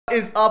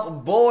Is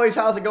up, boys?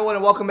 How's it going?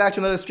 And welcome back to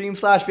another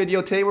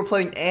stream/video. Today we're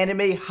playing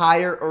anime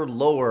higher or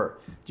lower.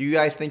 Do you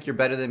guys think you're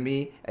better than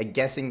me at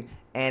guessing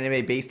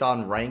anime based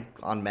on rank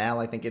on Mal?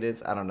 I think it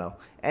is. I don't know.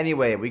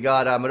 Anyway, we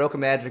got Madoka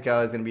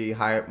Magica is gonna be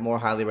more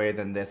highly rated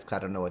than this because I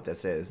don't know what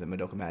this is. And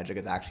Madoka Magica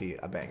is actually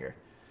a banger.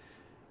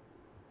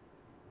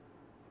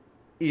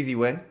 Easy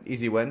win.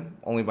 Easy win.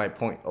 Only by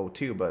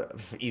 0.02, but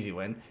easy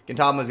win.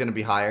 Gintama is gonna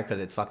be higher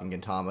because it's fucking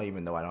Gintama,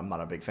 even though I'm not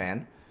a big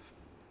fan.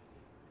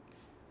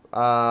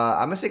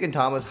 I'm gonna say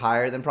Gintama's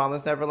higher than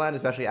Promised Neverland,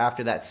 especially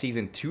after that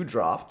season 2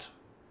 dropped.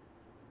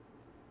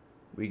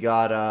 We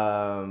got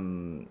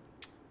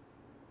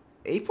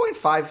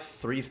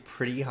 8.53 is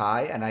pretty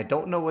high, and I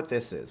don't know what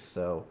this is,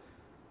 so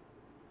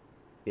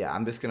yeah,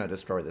 I'm just gonna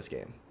destroy this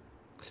game.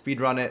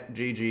 Speedrun it,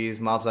 GG's.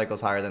 Mob Psycho's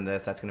higher than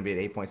this. That's gonna be at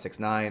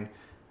 8.69.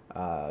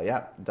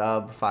 Yeah,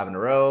 dub 5 in a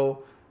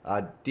row.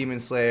 Demon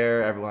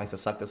Slayer, everyone likes to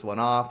suck this one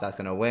off. That's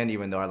gonna win,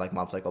 even though I like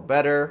Mob Psycho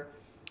better.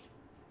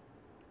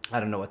 I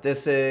don't know what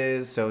this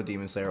is, so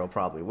Demon Slayer will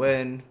probably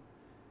win.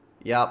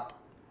 Yup.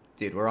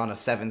 Dude, we're on a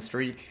 7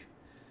 streak.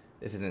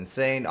 This is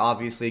insane.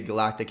 Obviously,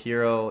 Galactic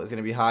Hero is going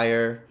to be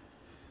higher.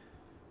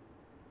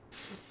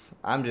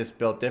 I'm just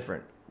built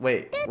different.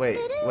 Wait. What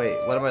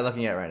am I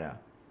looking at right now?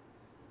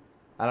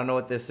 I don't know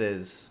what this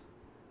is.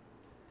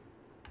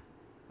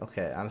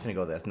 Okay, I'm just going to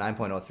go with this.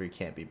 9.03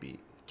 can't be beat.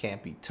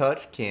 Can't be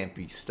touched. Can't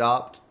be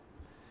stopped.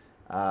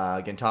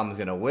 Gintama's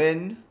going to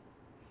win.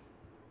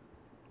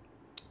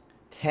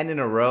 10 in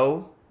a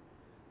row.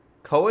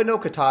 Koe no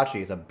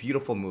Katachi is a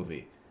beautiful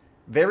movie.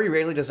 Very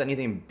rarely does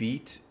anything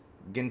beat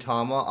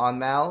Gintama on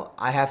Mal.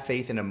 I have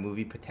faith in a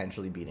movie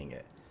potentially beating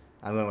it.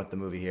 I'm going with the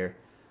movie here.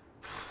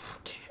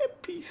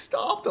 Can't be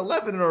stopped.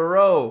 11 in a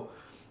row.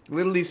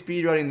 Literally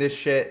speedrunning this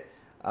shit.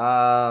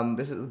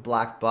 This is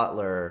Black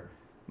Butler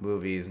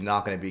movie is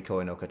not going to beat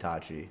Koe no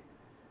Katachi.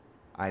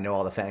 I know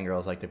all the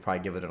fangirls like to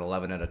probably give it an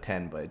 11 out of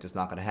 10, but it's just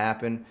not going to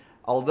happen.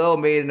 Although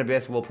Made in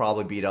Abyss will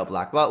probably beat up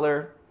Black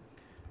Butler.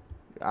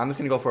 I'm just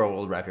going to go for a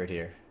world record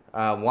here.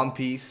 One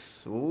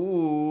Piece.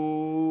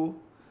 Ooh.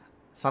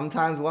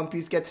 Sometimes One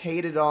Piece gets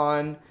hated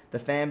on. The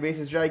fan base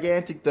is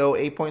gigantic, though.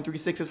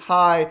 8.36 is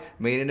high.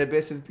 Made in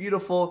Abyss is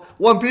beautiful.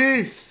 One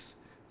Piece!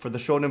 For the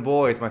Shonen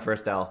Boys, my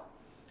first L.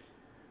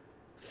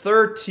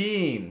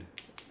 13.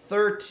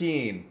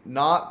 13.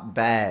 Not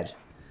bad.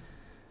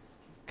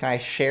 Can I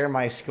share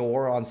my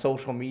score on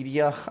social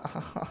media?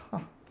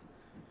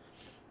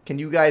 Can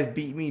you guys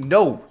beat me?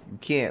 No, you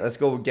can't. Let's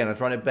go again.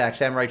 Let's run it back.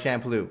 Samurai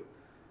Champloo.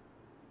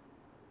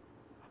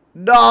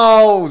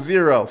 No!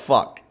 0.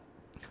 Fuck.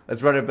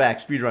 Let's run it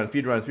back. Speedrun.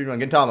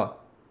 Gintama.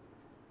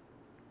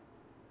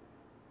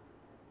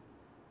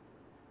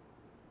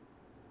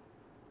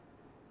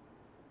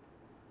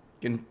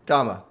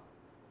 Gintama.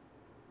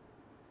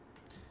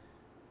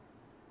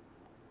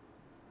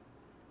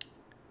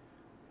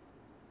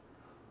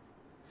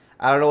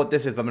 I don't know what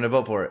this is, but I'm going to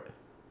vote for it.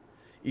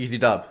 Easy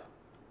dub.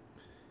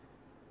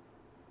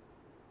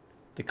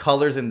 The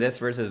colors in this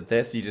versus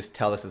this, you just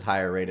tell this is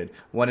higher rated.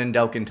 One in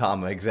Del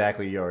Gintama,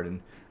 exactly,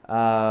 Jordan.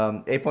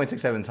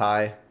 8.67 is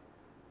high.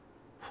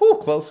 Whew,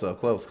 close though,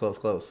 close.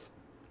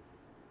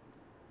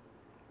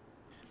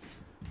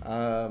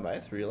 I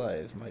just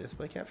realized my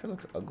display capture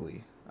looks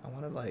ugly. I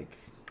want to like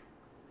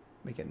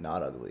make it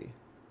not ugly,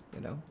 you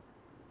know?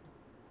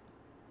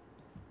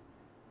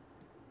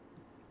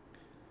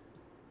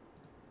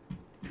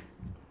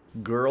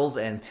 Girls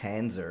and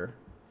Panzer.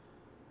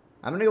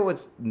 I'm gonna go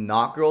with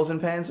not Girls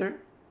and Panzer.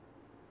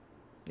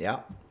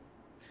 Yeah.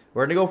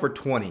 We're gonna go for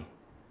 20.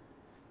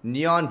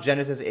 Neon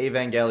Genesis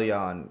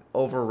Evangelion.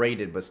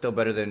 Overrated, but still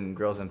better than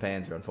Girls and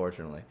Panzer,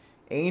 unfortunately.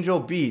 Angel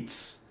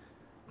Beats.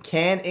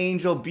 Can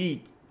Angel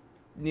beat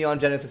Neon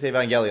Genesis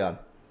Evangelion?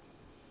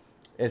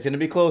 It's gonna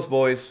be close,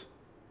 boys.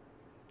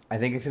 I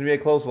think it's gonna be a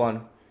close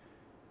one.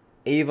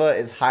 Ava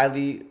is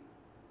highly...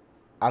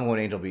 I'm going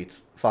Angel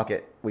Beats. Fuck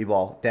it. We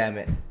ball. Damn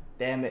it.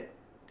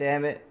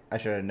 I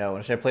should have known.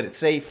 I should have played it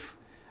safe.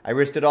 I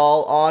risked it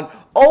all on...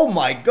 Oh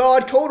my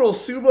god!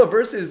 Konosuba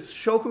versus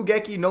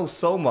Shokugeki no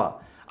Soma.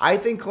 I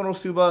think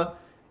Konosuba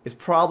is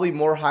probably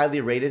more highly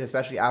rated,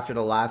 especially after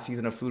the last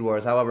season of Food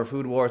Wars. However,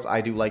 Food Wars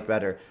I do like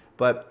better.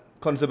 But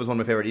Konosuba is one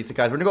of my favorite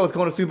isekais. We're going to go with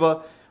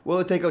Konosuba. Will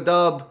it take a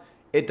dub?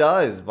 It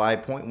does by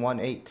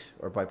 0.18.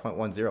 Or by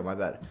 0.10, my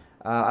bad.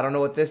 I don't know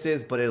what this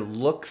is, but it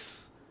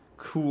looks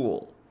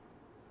cool.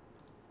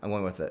 I'm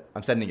going with it.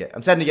 I'm sending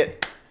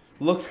it.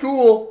 Looks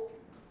cool.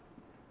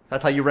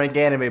 That's how you rank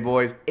anime,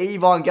 boys.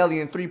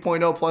 Evangelion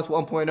 3.0 plus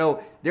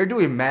 1.0. They're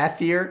doing math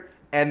here,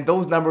 and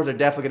those numbers are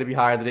definitely going to be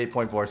higher than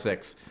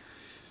 8.46.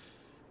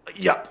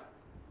 Yup.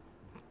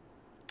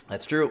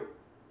 That's true.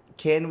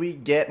 Can we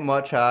get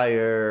much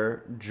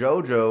higher?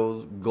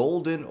 JoJo's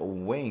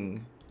Golden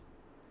Wing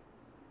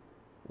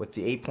with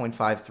the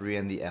 8.53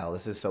 and the L.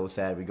 This is so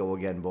sad. We go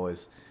again,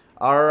 boys.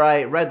 All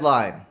right, red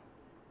line.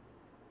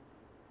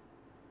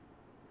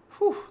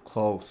 Whew,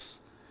 close.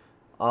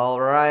 All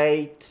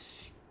right.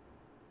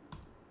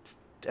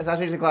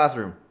 Assassination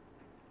Classroom.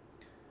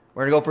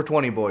 We're going to go for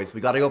 20, boys. We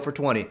got to go for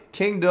 20.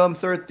 Kingdom,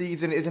 third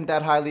season, isn't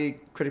that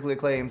highly critically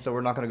acclaimed, so we're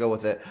not going to go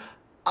with it.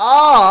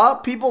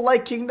 People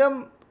like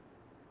Kingdom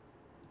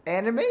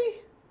anime?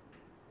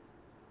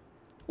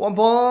 One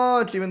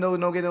Punch, even though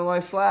no getting no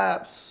life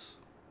slaps.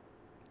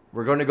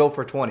 We're going to go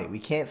for 20. We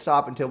can't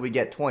stop until we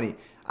get 20.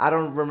 I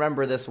don't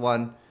remember this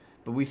one,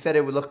 but we said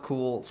it would look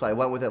cool, so I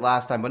went with it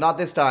last time, but not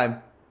this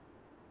time.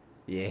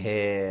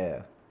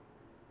 Yeah.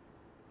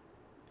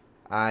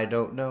 I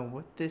don't know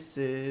what this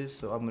is,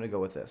 so I'm going to go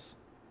with this.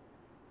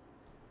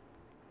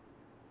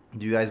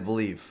 Do you guys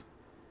believe?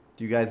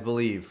 Do you guys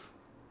believe?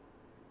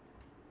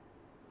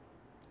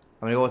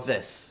 I'm going to go with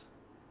this.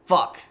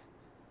 Fuck.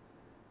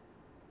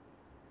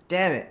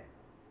 Damn it.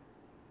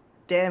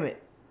 Damn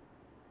it.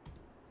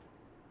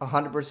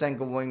 100%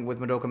 going with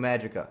Madoka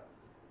Magica.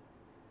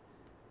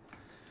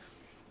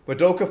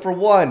 Madoka for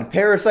 1.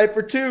 Parasite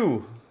for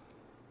 2.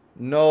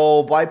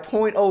 No, by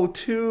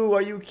 .02.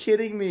 Are you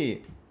kidding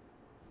me?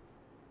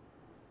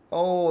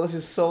 Oh, this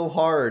is so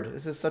hard.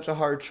 This is such a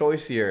hard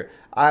choice here.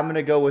 I'm going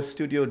to go with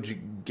Studio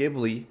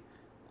Ghibli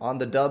on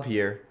the dub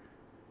here.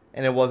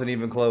 And it wasn't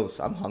even close.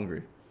 I'm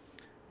hungry.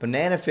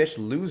 Banana Fish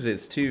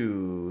loses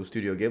to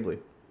Studio Ghibli.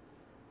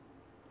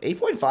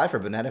 8.5 for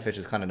Banana Fish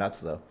is kind of nuts,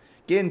 though.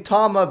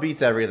 Gintama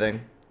beats everything.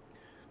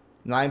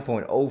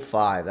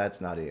 9.05. That's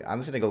nutty. I'm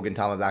just going to go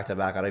Gintama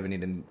back-to-back. I don't even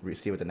need to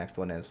see what the next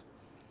one is.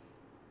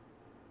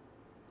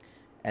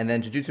 And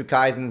then Jujutsu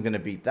Kaisen is going to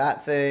beat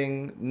that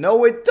thing.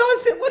 No, it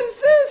doesn't. What is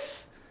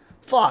this?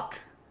 Fuck.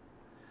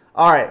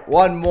 All right,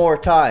 one more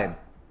time.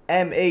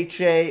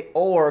 MHA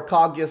or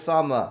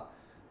Kaguya-sama.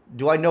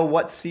 Do I know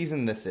what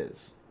season this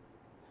is?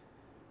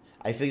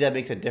 I think that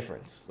makes a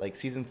difference. Like,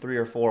 season 3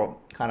 or 4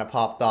 kind of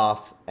popped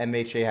off.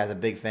 MHA has a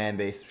big fan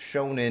base.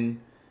 Shonen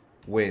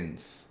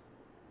wins.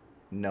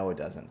 No, it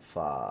doesn't.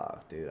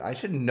 Fuck, dude. I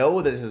should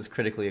know that this is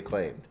critically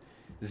acclaimed.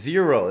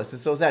 0. This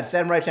is so sad.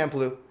 Samurai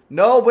Champloo.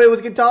 No, but it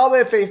was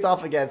Gintama it faced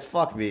off against.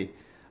 Fuck me.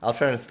 I'll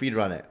try to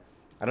speedrun it.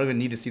 I don't even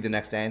need to see the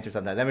next answer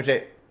sometimes.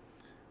 MHA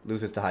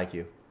loses to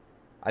Haikyuu.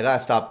 I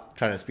gotta stop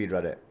trying to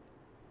speedrun it.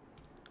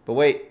 But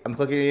wait, I'm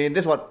clicking in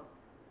this one.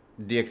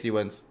 DxD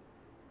wins.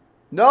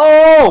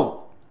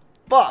 No!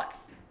 Fuck!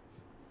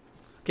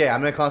 Okay, I'm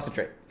gonna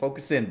concentrate.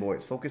 Focus in,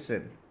 boys. Focus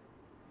in.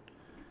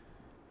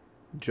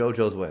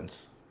 JoJo's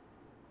wins.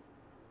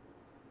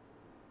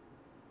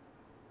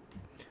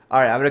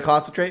 Alright, I'm gonna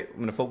concentrate.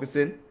 I'm gonna focus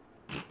in.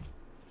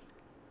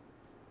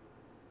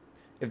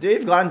 If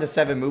they've gotten to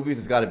 7 movies,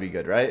 it's gotta be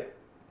good, right?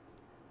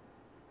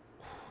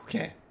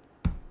 Okay.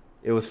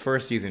 It was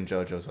first season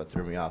JoJo's what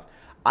threw me off.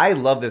 I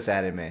love this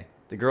anime.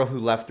 The Girl Who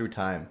Left Through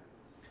Time.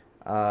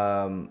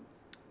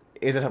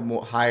 Is it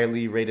more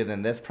highly rated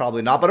than this?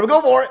 Probably not, but I'm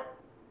going to go for it.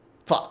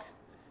 Fuck.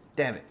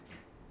 Damn it.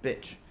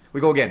 Bitch.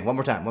 We go again. One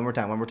more time. One more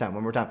time. One more time.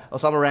 One more time.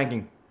 Osama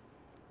ranking.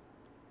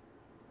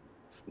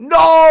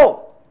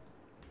 No!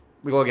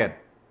 We go again.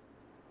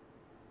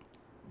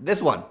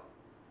 This one.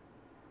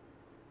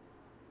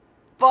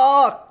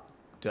 Fuck!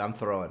 Dude, I'm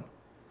throwing.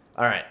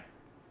 Alright.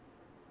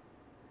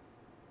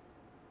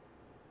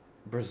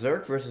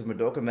 Berserk versus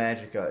Madoka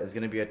Magica is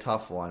going to be a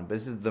tough one. But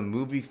this is the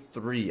movie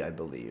 3, I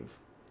believe.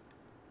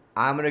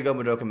 I'm going to go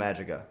Madoka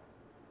Magica.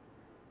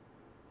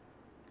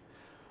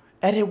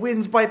 And it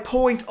wins by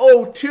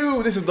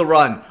 .02. This is the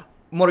run.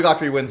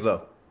 Monogatari wins,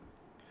 though.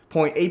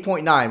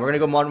 8.9. We're going to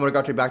go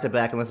Monogatari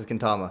back-to-back unless it's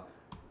Gintama.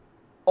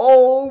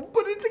 Oh,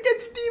 but it's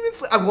against Demon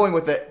Slayer. I'm going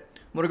with it.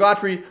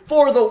 Monogatari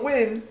for the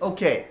win.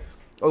 Okay.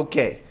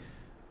 Okay.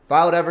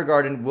 Violet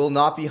Evergarden will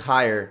not be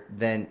higher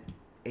than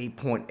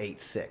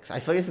 8.86. I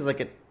feel like this is like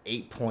an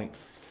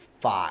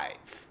 8.5.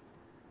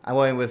 I'm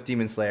going with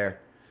Demon Slayer.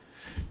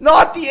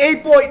 Not the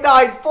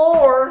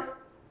 8.94!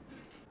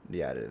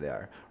 Yeah, they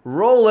are.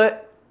 Roll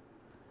it.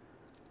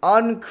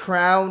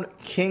 Uncrowned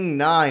King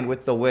 9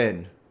 with the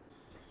win.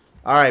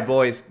 Alright,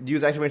 boys.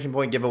 Use exclamation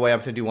point giveaway. I'm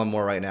going to do one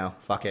more right now.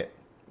 Fuck it.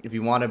 If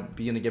you want to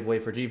be in the giveaway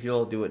for G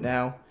Fuel, do it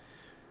now.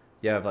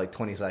 You have like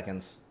 20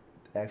 seconds.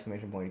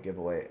 Exclamation point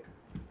giveaway.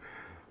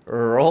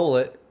 Roll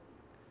it.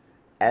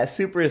 As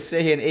Super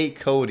Saiyan 8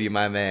 Cody,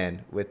 my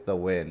man, with the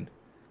win.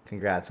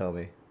 Congrats,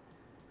 homie.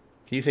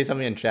 Can you say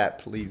something in chat,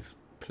 please?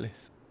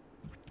 Please.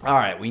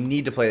 Alright, we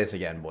need to play this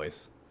again,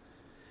 boys.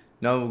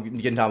 No,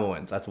 Gintama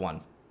wins. That's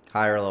one.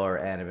 Higher or lower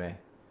anime.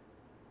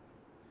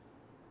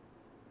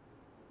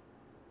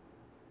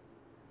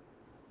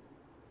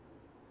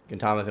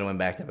 Gintama's going to win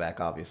back-to-back,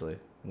 obviously,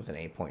 with an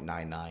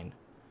 8.99.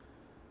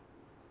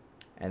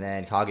 And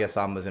then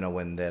Kaguya-sama's going to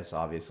win this,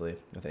 obviously,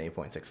 with an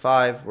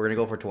 8.65. We're going to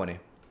go for 20.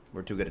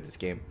 We're too good at this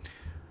game.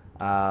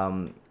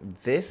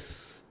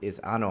 This is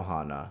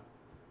Anohana.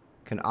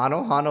 Can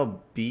Anohana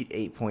beat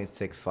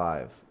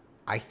 8.65?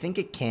 I think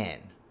it can.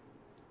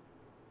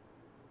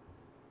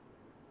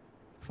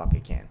 Fuck,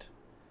 it can't.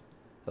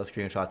 Those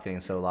screenshots getting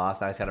so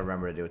lost. I just gotta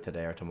remember to do it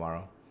today or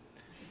tomorrow.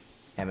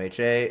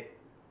 MHA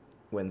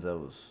wins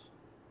those.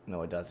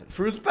 No, it doesn't.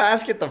 Fruits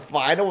Basket, the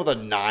final with a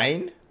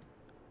 9?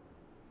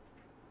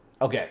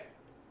 Okay.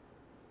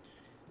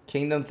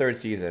 Kingdom 3rd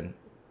season.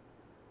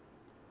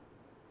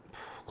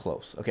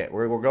 Close. Okay,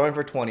 we're going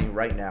for 20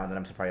 right now, and then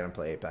I'm probably going to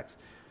play Apex.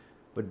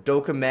 But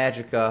Madoka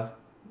Magica,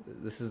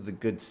 this is the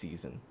good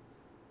season.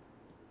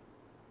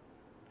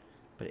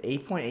 But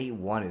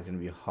 8.81 is gonna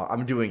be hard.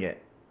 I'm doing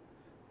it.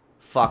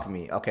 Fuck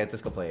me. Okay, let's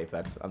just go play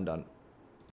Apex. I'm done.